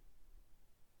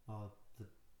 The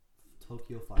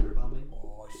Tokyo firebombing.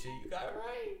 Oh shit, you got it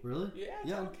right. Really?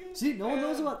 Yeah. Tokyo. See, no one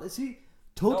knows Yeah. about that. See,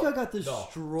 Tokyo No, got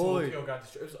destroyed. Tokyo got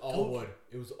destroyed. It was all wood.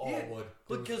 It was all Yeah, wood.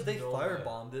 There Because was they no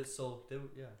firebombed it, so they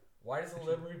would, yeah. Why does the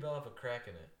Liberty Bell have a crack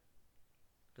in it?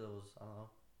 Because it was, I don't know.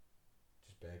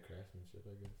 Just bad craftsmanship,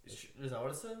 I guess. Is that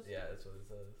what it says? Yeah, that's what it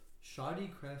says. Shoddy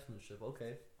craftsmanship.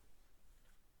 Okay.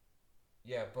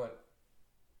 Yeah, but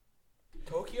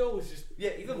Tokyo was just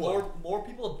Yeah, even What? more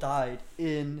people died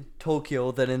in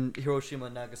Tokyo than in Hiroshima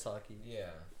and Nagasaki.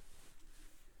 yeah.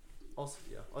 Also,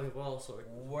 yeah. Okay, well, sorry.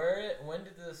 When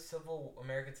did the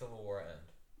American Civil War end?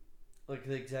 Like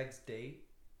the exact date,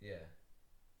 Yeah.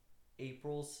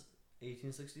 April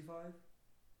 1865.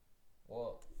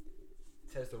 Well, It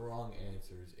says the wrong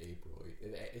answer is April.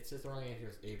 It says the wrong answer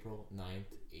is April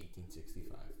 9th,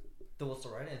 1865. Then what's the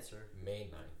right answer? May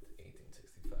 9th,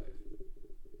 1865.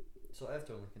 So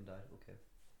after Lincoln died, okay.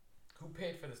 Who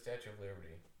paid for the Statue of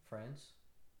Liberty? France.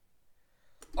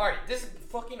 Alright, this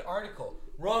fucking article.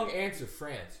 Wrong answer,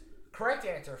 France. Correct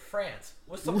answer, France.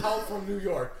 What's the Help from New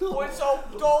York. What's so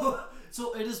dumb?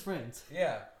 So it is France.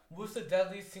 Yeah. What's the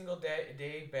deadliest single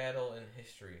day battle in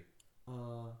history?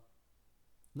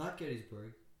 Not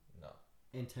Gettysburg. No.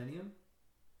 Antietam.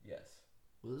 Yes.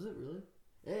 Was it really?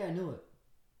 Hey, I knew it.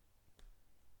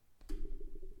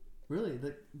 Really,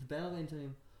 the Battle of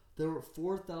Antietam. There were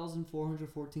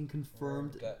 4,414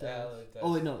 confirmed deaths.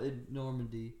 Oh wait, no, in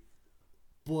Normandy.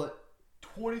 But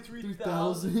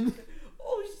 23,000. 3,000.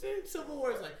 Oh shit, Civil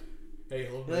War is like, Hey,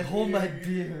 hold Like, hold my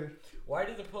beer. why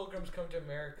did the pilgrims come to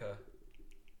America?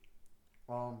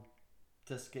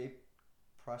 To escape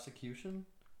prosecution.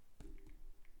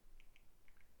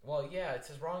 Well, yeah, it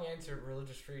says wrong answer,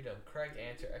 religious freedom. Correct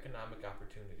answer, economic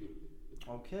opportunity.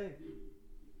 Okay.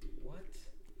 What?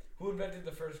 Who invented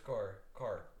the first car?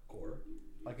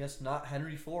 I guess not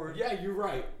Henry Ford. Yeah, you're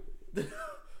right.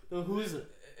 Who is it?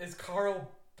 It's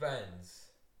Carl Benz.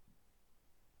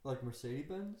 Like Mercedes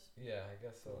Benz? Yeah, I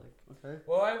guess so. Like, okay.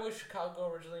 Why was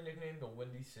Chicago originally nicknamed the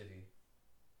Windy City?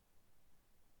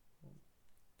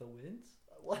 The winds?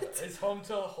 What? It's home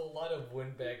to a whole lot of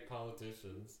windbag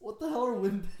politicians. What the hell are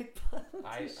windbag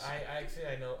I actually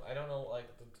I know I don't know like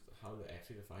How to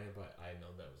actually define it, but I know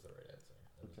that was the right answer.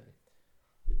 Okay.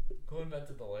 Who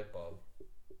invented the light bulb?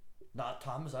 Not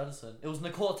Thomas Edison. It was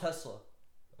Nikola Tesla.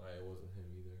 it wasn't him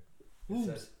either. It Who?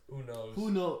 says, who knows? Who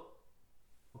know?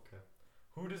 Okay.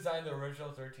 Who designed the original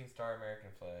 13-star American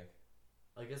flag?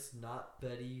 I guess not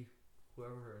Betty,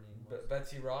 whoever her name was.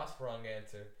 Betsy Ross. Wrong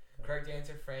answer. Correct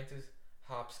answer, Francis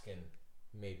Hopkins.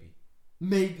 Maybe.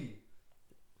 Maybe.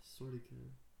 Sort of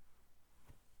kidding.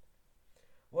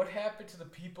 What happened to the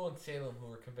people in Salem who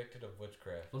were convicted of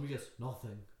witchcraft? Let me guess.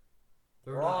 Nothing.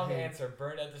 They're Wrong not hanged. answer,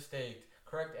 burned at the stake.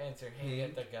 Correct answer, hanged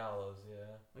at the gallows.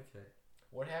 Yeah. Okay.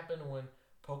 What happened when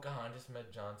Pocahontas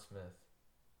met John Smith?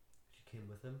 She came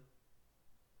with him.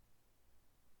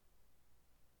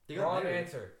 They got Wrong married.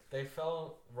 answer.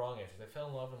 Wrong answer. They fell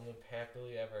in love and lived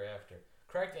happily ever after.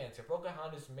 Correct answer.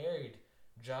 Pocahontas married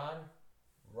John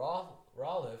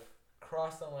Rolfe,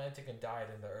 crossed the Atlantic, and died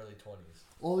in the early 20s.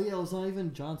 Oh yeah, it was not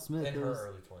even John Smith. In it her was,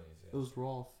 early 20s. It Yeah. was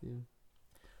Rolfe. Yeah.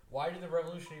 Why did the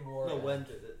Revolutionary War? No, end? when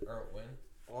did it? Or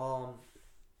when?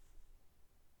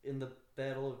 In the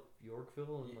Battle of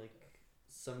Yorkville in like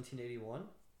 1781.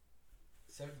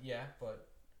 Yeah, but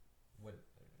when?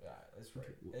 That's right.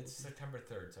 Okay, It's September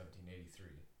 3rd, 1783.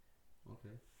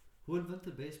 Okay. Who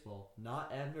invented baseball?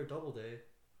 Not Abner Doubleday.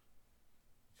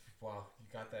 Wow, you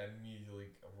got that immediately.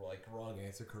 Like Wrong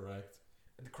answer, correct.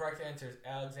 The correct answer is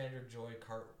Alexander Joy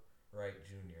Cartwright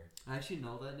Jr. I actually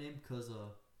know that name because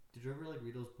did you ever like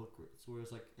read those books where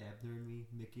it's like Abner and me,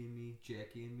 Mickey and me,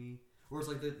 Jackie and me? Where it's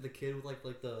like the kid with like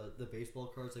the baseball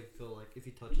cards like go like if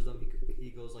he touches them he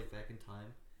goes like back in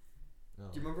time. No.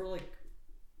 Do you remember like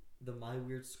the My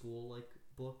Weird School like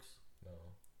books? No.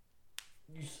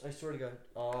 I swear to God.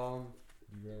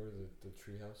 You remember the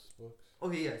Treehouse books?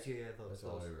 Okay, yeah, those. That's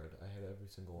all I read. I had every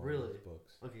single one Really? of those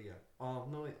books. Okay, yeah.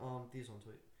 No, wait. These ones.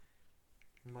 Wait.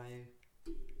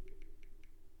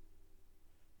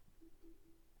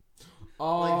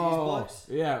 Like these books?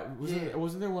 Yeah. Yeah.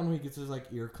 Wasn't there one where he gets his like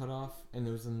ear cut off and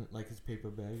it was in like his paper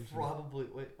bag? Or something? Probably.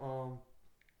 Wait. No,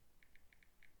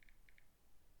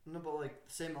 but like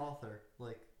the same author.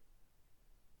 Like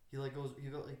he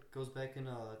goes back in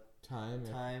Time.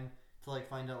 time to like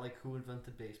find out like who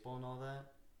invented baseball and all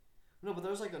that. No, but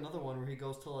there's like another one where he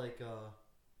goes to like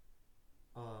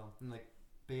like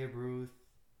Babe Ruth,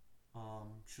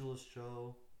 Shoeless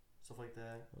Joe, stuff like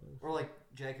that, or like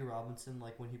Jackie Robinson,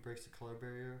 like when he breaks the color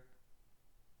barrier.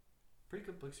 Pretty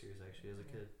good book series actually as a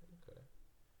kid. Okay.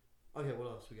 Okay, what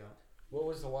else we got? What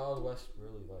was the Wild West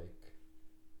really like?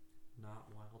 Not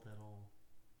wild at all.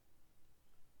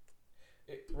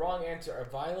 Wrong answer. A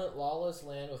violent, lawless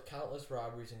land with countless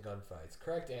robberies and gunfights.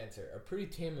 Correct answer. A pretty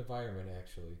tame environment,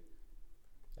 actually.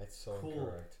 That's so Cool.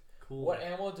 incorrect. Cool. What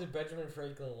animal did Benjamin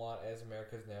Franklin want as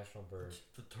America's national bird?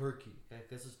 The turkey. I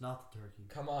guess it's not the turkey.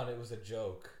 Come on, it was a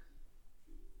joke.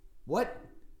 What?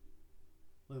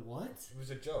 Wait, what? It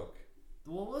was a joke.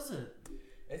 What was it?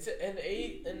 It's in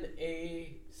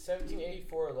a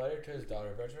 1784 letter to his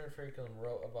daughter. Benjamin Franklin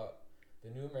wrote about the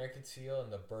new American seal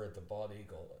and the bird, the bald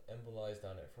eagle, emblazoned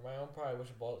on it. For my own part, I wish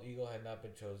a bald eagle had not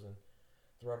been chosen,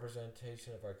 the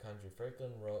representation of our country.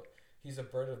 Franklin wrote, "He's a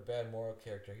bird of bad moral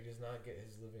character. He does not get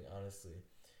his living honestly.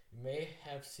 You may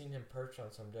have seen him perched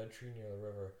on some dead tree near the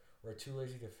river, where too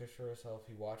lazy to fish for himself,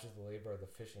 he watches the labor of the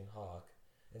fishing hawk."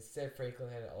 Instead, Franklin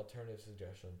had an alternative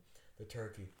suggestion: the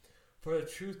turkey. For the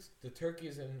truth, the turkey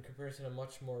is in comparison a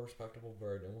much more respectable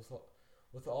bird, and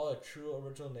with all a true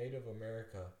original native of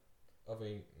America.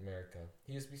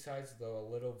 He is besides, though, a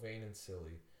little vain and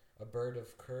silly, a bird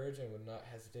of courage, and would not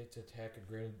hesitate to attack a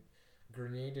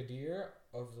grenadier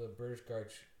of the British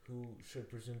Guards who should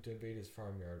presume to invade his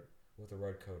farmyard with a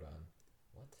red coat on.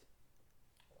 What?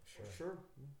 Sure.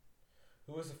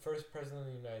 Who was the first president of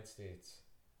the United States?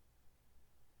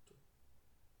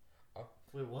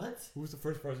 Wait, what? Who was the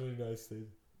first president of the United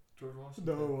States? George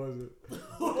Washington. No, it wasn't.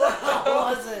 Who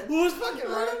was it? Who's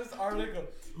fucking writing this article?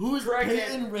 Who's Correct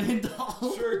Peyton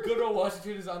Randolph? Sure, good old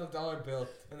Washington is on the dollar bill,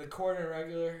 and the court and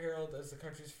regular herald as the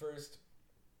country's first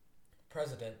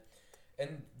president,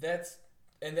 and that's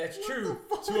true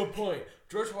to a point.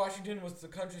 George Washington was the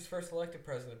country's first elected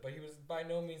president, but he was by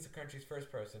no means the country's first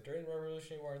president. During the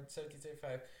Revolutionary War in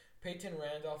 1775, Peyton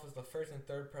Randolph was the first and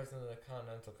third president of the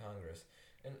Continental Congress.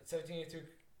 In 1783,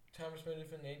 Thomas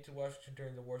Middleton aide to Washington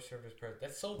during the war served as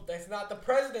president. That's not the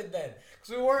president then,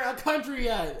 because we weren't a country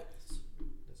yet.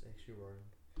 That's actually wrong.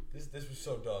 This was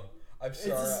so dumb. I'm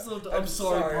sorry. I'm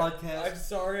sorry, podcast. I'm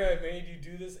sorry I made you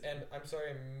do this, and I'm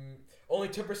sorry. Only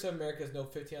 10% of Americans know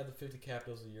 15 out of the 50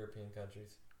 capitals of European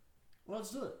countries. Well,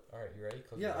 let's do it. All right, you ready?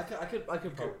 Close Yeah, your eyes. I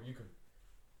could. You can.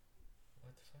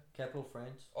 What the fuck? Capital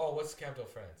France. Oh, what's the capital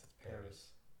of France? It's Paris. Paris.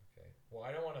 Okay. Well,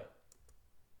 I don't want to.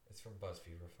 It's from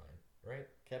BuzzFeed. We're fine, right?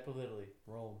 Capital of Italy.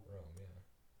 Rome. Rome. Yeah.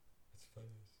 It's fun.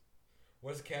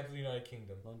 What's the capital of the United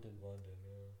Kingdom? London. London.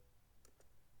 Yeah.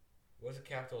 What's the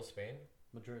capital of Spain?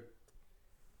 Madrid.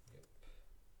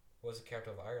 What's the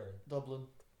capital of Ireland? Dublin.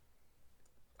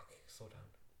 Okay, slow down.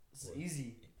 This is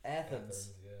easy.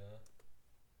 Athens. Yeah.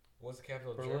 What's the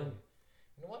capital of Berlin. Germany?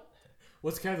 You know what?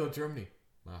 What's the capital of Germany?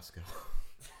 Moscow.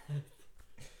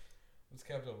 What's the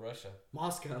capital of Russia?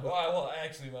 Moscow. Well,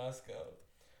 actually Moscow.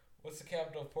 What's the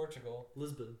capital of Portugal?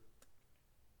 Lisbon.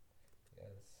 Yes.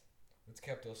 What's the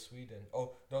capital of Sweden?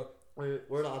 Oh, no. Wait,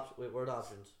 where are the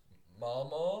options?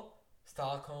 Malmo,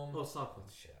 Stockholm. Oh, Stockholm.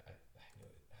 Shit, I knew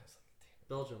it. I was like,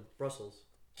 damn. Belgium. Brussels.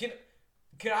 Can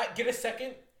I get a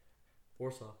second?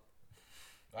 Warsaw.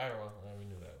 I don't know. We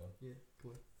knew that one. Yeah,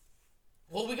 cool.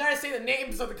 Well, we gotta say the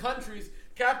names of the countries.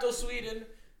 Capital Sweden.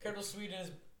 Capital Sweden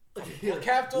is. Yeah.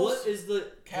 Capitals. What is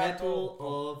the Capital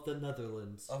capital of the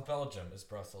Netherlands? Of Belgium is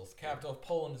Brussels. Capital of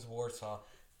Poland is Warsaw.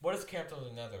 What is the capital of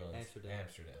the Netherlands? Amsterdam.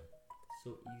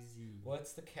 So easy.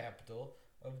 What's the capital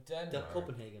of Denmark?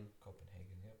 Copenhagen.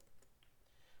 Copenhagen, yep.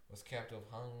 What's the capital of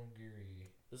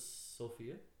Hungary? This is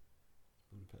Sofia.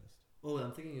 Budapest. Oh,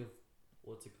 I'm thinking of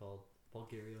what's it called?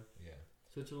 Bulgaria. Yeah.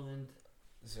 Switzerland.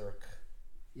 Zurich.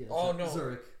 Yeah. Oh, no.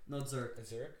 Zurich. No, Zurich.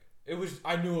 Zurich? It was.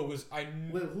 I knew it was. I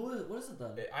knew. Wait, who is? What is it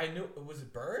then? I knew. Was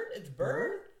it Bern? It's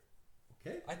Bern.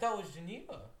 Okay. I thought it was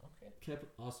Geneva. Okay.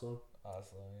 Oslo.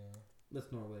 Oslo. Yeah.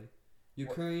 That's Norway.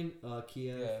 Ukraine. Kiev.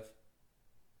 Kiev.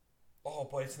 Oh,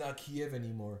 but it's not Kiev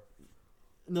anymore.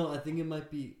 No, I think it might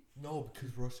be. No,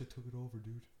 because Russia took it over,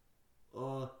 dude.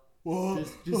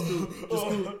 Just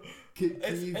go.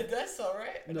 Kiev. That's all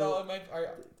right. No. No, it might.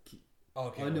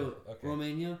 Okay. I know. Okay.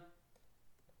 Romania.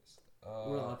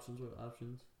 What are options?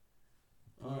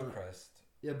 Bucharest.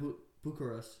 Yeah,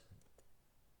 Bucharest.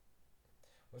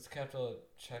 What's the capital of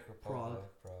Czech Republic?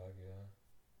 Prague. Yeah.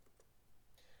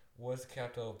 What's the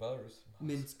capital of Belarus?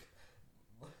 Minsk.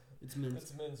 It's Minsk.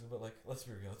 It's Minsk, but like, let's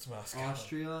be real, it's Moscow.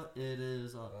 Austria. It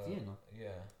is Vienna. Yeah.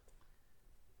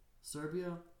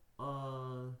 Serbia.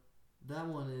 That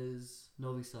one is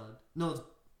Novi Sad. No, it's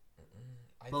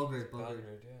I think Belgrade. it's Belgrade.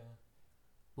 Yeah.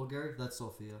 Bulgaria. That's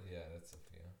Sofia. Yeah, that's Sofia.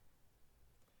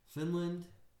 Finland.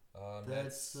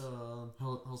 That's That's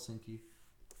Helsinki.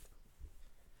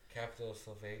 capital of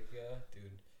Slovakia,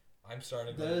 dude. I'm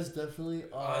starting to. That is definitely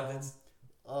that's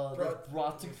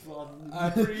Bratislava.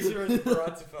 I'm pretty sure it's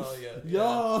Bratislava.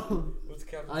 Yo. What's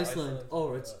the capital? Iceland.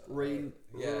 Oh, it's rain.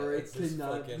 Yeah, it's this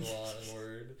Reykjavik. fucking long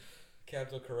word.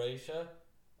 Capital Croatia.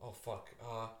 Oh fuck.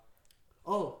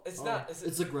 It's not. It's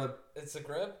Zagreb. It's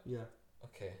Zagreb. Yeah.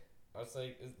 Okay. I was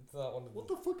like, it's not one of the. What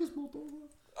the fuck is Moldova?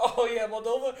 Oh yeah,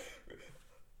 Moldova.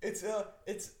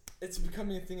 It's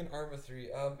becoming a thing in Arma 3.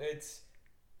 I'm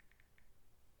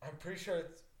pretty sure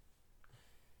it's.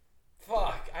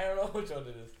 Fuck, I don't know which one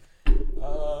it is.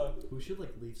 We should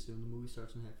like leave soon. The movie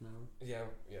starts in half an hour. Yeah.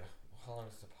 How long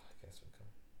is the podcast become?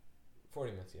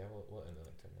 40 minutes. Yeah, we'll end in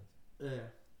like 10 minutes. Yeah.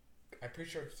 I'm pretty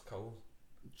sure it's cold.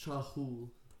 Chahul.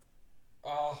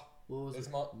 Oh, What was it's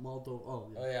it? Moldova. Moldova.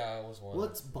 Oh yeah. Oh yeah, it was one.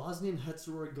 What's Bosnia and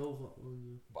Herzegovina?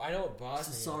 I know what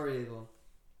Bosnia. Sarajevo.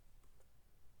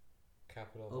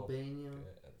 Capital of Albania.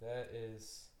 That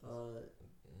is.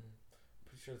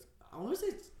 Pretty sure it's. I want to say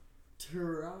it's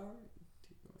Tirana.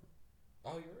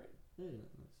 Oh, you're right. Yeah,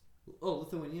 nice. Oh,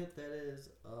 Lithuania. That is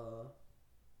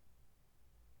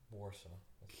Warsaw.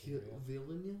 That's Serbia.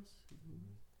 Vilnius.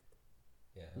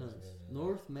 Yeah. Nice. That's really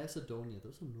North Macedonia.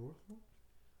 There's a North one.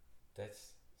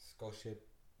 That's Scotia,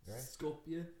 right?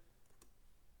 Skopje.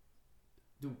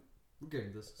 Dude, we're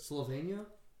getting this. Slovenia.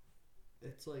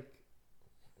 It's like.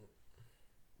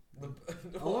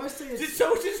 I want to say Did it's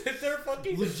so just hit their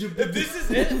fucking. Legit- If this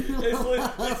is it, it's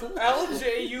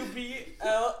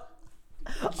LJUBLJA.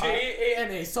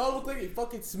 And they saw look like he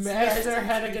fucking smashed their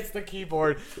head against the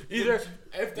keyboard. Either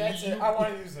If that's it, I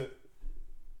want to use it.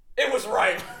 It was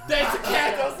right. That's the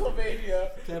capital of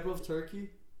Slovenia. capital of Turkey.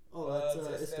 Oh, that's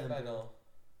Istanbul.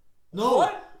 No,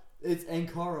 What? it's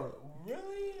Ankara.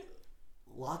 Really?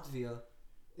 Latvia.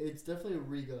 It's definitely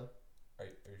Riga. Are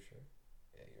you sure?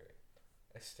 Yeah, you're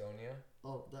right. Estonia.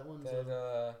 Oh, that one's.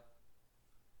 That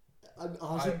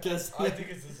I should guess. I think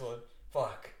it's this one.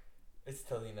 Fuck. It's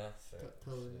Talina. Sorry.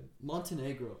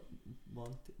 Montenegro.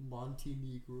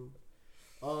 Montenegro.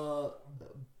 Budva.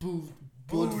 Budva.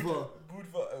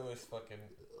 It was fucking.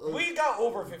 We got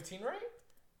over 15, right?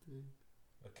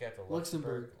 The capital.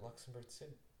 Luxembourg. Luxembourg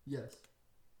City. Yes.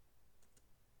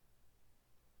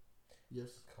 Yes.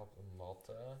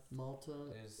 Malta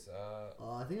is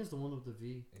I think it's the one with the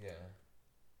V. yeah.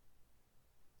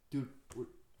 Dude, We're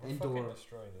Andorra. fucking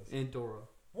destroying this. Andorra.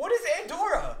 What is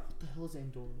Andorra? What the hell is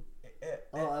Andorra? Eh,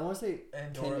 I want to say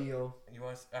Andorra. Kenyo. You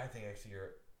want? I think actually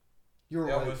You're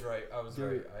I right. was right. I was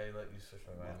You're- right. I let you switch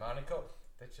my mind. Monaco.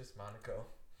 That's just Monaco.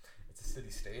 It's a city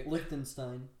state.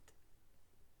 Liechtenstein.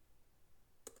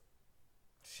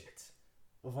 Shit.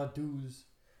 Vaduz.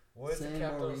 What is the San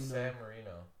capital of Marino. San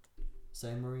Marino?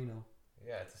 San Marino.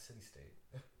 Yeah, it's a city state.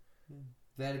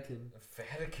 Vatican.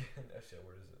 Vatican. Oh shit,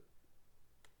 where is it?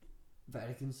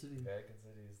 Vatican City. Vatican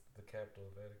City is the capital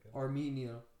of Vatican.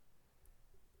 Armenia.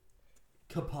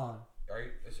 Kapan.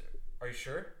 Are you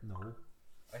sure? No.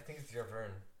 I think it's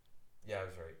Yerevan. Yeah, I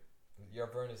was right.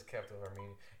 Yerevan is the capital of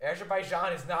Armenia.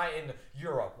 Azerbaijan is not in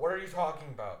Europe. What are you talking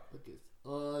about? Okay.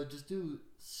 Just do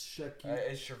Sheki.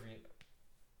 It's Shavin.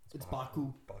 It's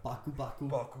Baku. Baku.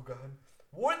 Bakugan.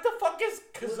 What the fuck is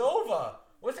Kosovo?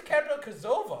 What's the capital of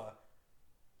Kosovo?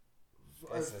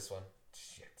 It's this one.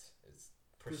 Shit. It's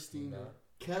Pristina.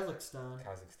 Kazakhstan.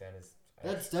 Kazakhstan is.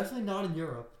 That's definitely not in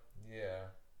Europe. Yeah.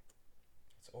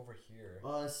 It's over here.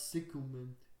 Sikumen.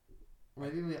 Or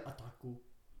maybe Ataku.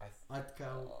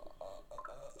 Atkau.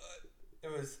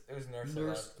 It was Nursa.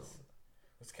 Nursa.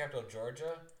 What's the capital of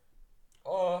Georgia?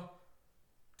 Oh.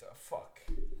 The fuck.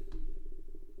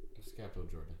 What's the capital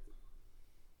of Jordan?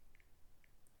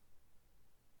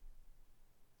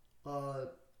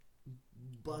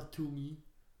 Batumi.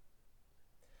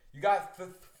 You got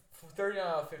 39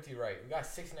 out of 50 right. We got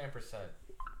 69%.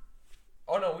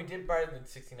 Oh no, we did better than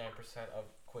 69% of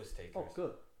quiz takers. Oh,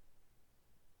 good.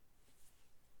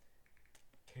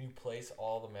 Can you place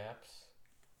all the maps?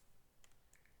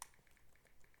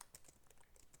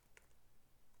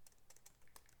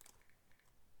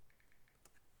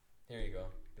 Here you go.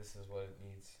 This is what it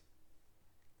needs.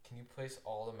 Can you place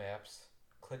all the maps?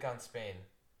 Click on Spain.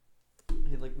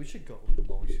 Hey, like, we should go.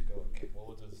 Oh, we should go. Okay, well,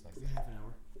 we'll do this next We time. have an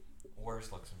hour.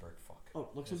 Where's Luxembourg? Fuck. Oh,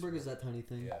 Luxembourg is that tiny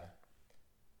thing. Yeah.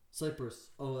 Cyprus.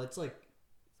 Oh, that's like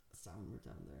somewhere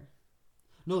down there.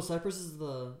 No, Cyprus is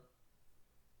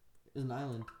an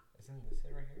island. Isn't this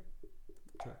it right here?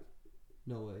 Track.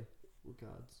 No way. We're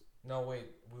gods. No, wait.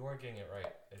 We weren't getting it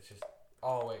right. It's just...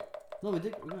 Oh, wait. No, we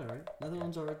did. We got it right.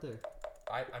 Netherlands are right there.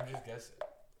 I'm just guessing.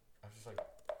 I'm just like...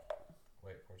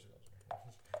 Wait, Portugal's right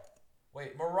here.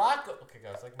 Wait, Morocco! Okay,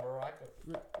 guys, like Morocco.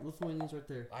 Lithuania's right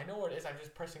there. I know what it is. I'm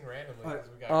just pressing randomly. Alright.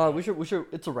 'Cause we got We should.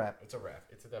 It's a wrap. It's a wrap.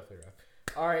 It's definitely a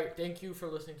wrap. Alright, thank you for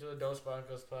listening to the Dos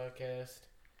Broncos podcast.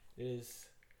 It is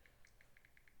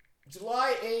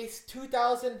July 8th,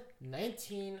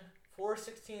 2019,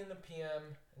 4:16 in the p.m.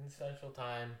 in Central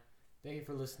Time. Thank you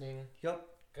for listening. Yep.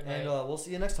 Good night. And we'll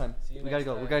see you next time. See you We gotta next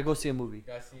go. time. We gotta go see a movie.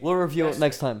 Guys, see We'll review it guys-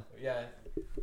 next time. Yeah.